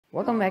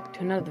Welcome back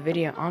to another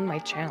video on my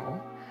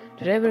channel.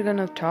 Today we're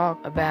gonna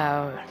talk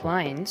about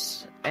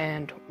clients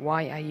and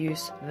why I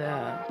use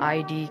the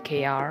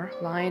Idkr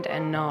client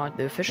and not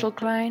the official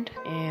client,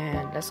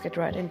 and let's get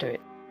right into it.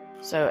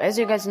 So as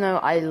you guys know,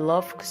 I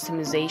love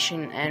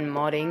customization and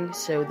modding,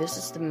 so this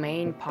is the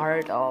main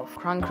part of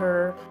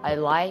Krunker. I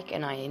like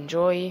and I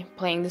enjoy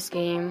playing this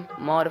game,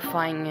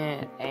 modifying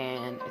it,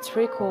 and it's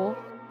pretty cool.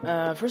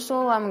 First of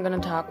all, I'm gonna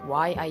talk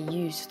why I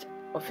used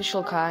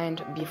official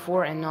client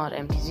before and not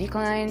MTZ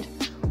client.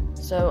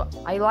 So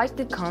I like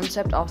the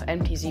concept of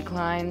MTZ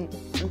client.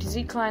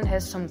 MTZ client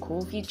has some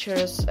cool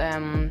features.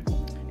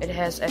 It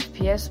has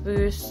FPS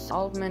boost,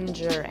 alt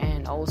manager,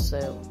 and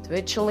also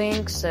Twitch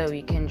link, so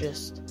you can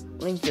just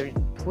link your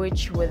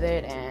Twitch with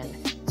it, and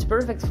it's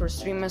perfect for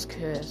streamers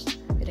because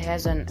it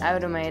has an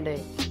automatic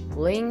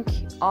link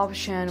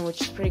option, which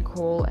is pretty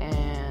cool.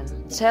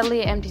 And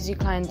sadly, MTZ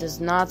client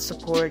does not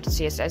support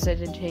CSS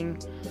editing,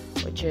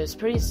 which is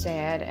pretty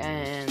sad,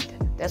 and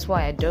that's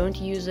why I don't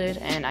use it,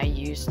 and I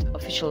used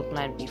official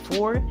client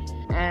before.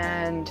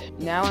 And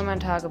now I'm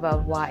gonna talk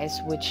about why I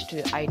switched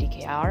to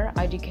Idkr.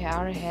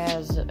 Idkr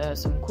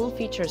has some cool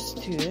features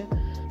too.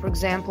 For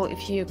example,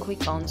 if you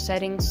click on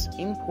settings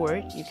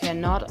import, you can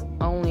not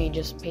only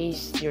just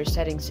paste your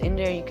settings in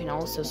there, you can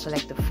also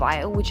select the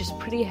file, which is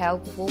pretty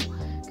helpful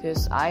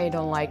because I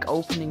don't like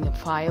opening a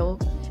file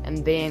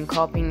and then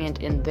copying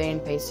it and then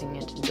pasting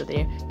it into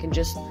there. You can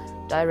just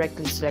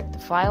directly select the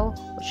file,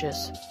 which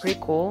is pretty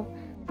cool.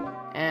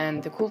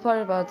 And the cool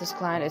part about this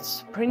client,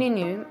 it's pretty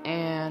new,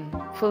 and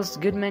Phyllis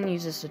Goodman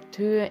uses it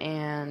too,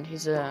 and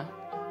he's a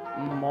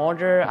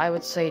modder, I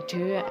would say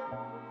too.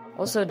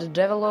 Also, the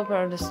developer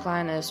of this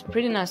client is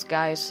pretty nice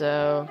guy,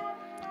 so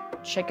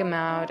check him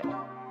out.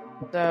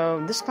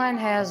 So this client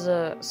has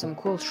some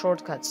cool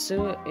shortcuts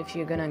too. If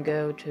you're gonna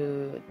go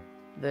to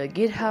the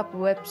GitHub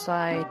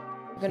website,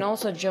 you can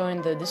also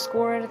join the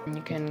Discord, and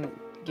you can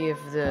give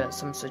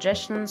some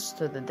suggestions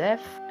to the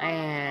dev.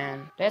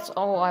 And that's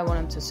all I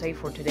wanted to say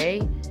for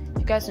today.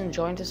 If you guys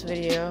enjoyed this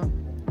video,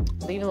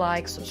 leave a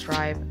like,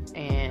 subscribe,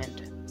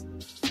 and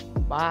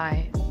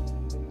bye.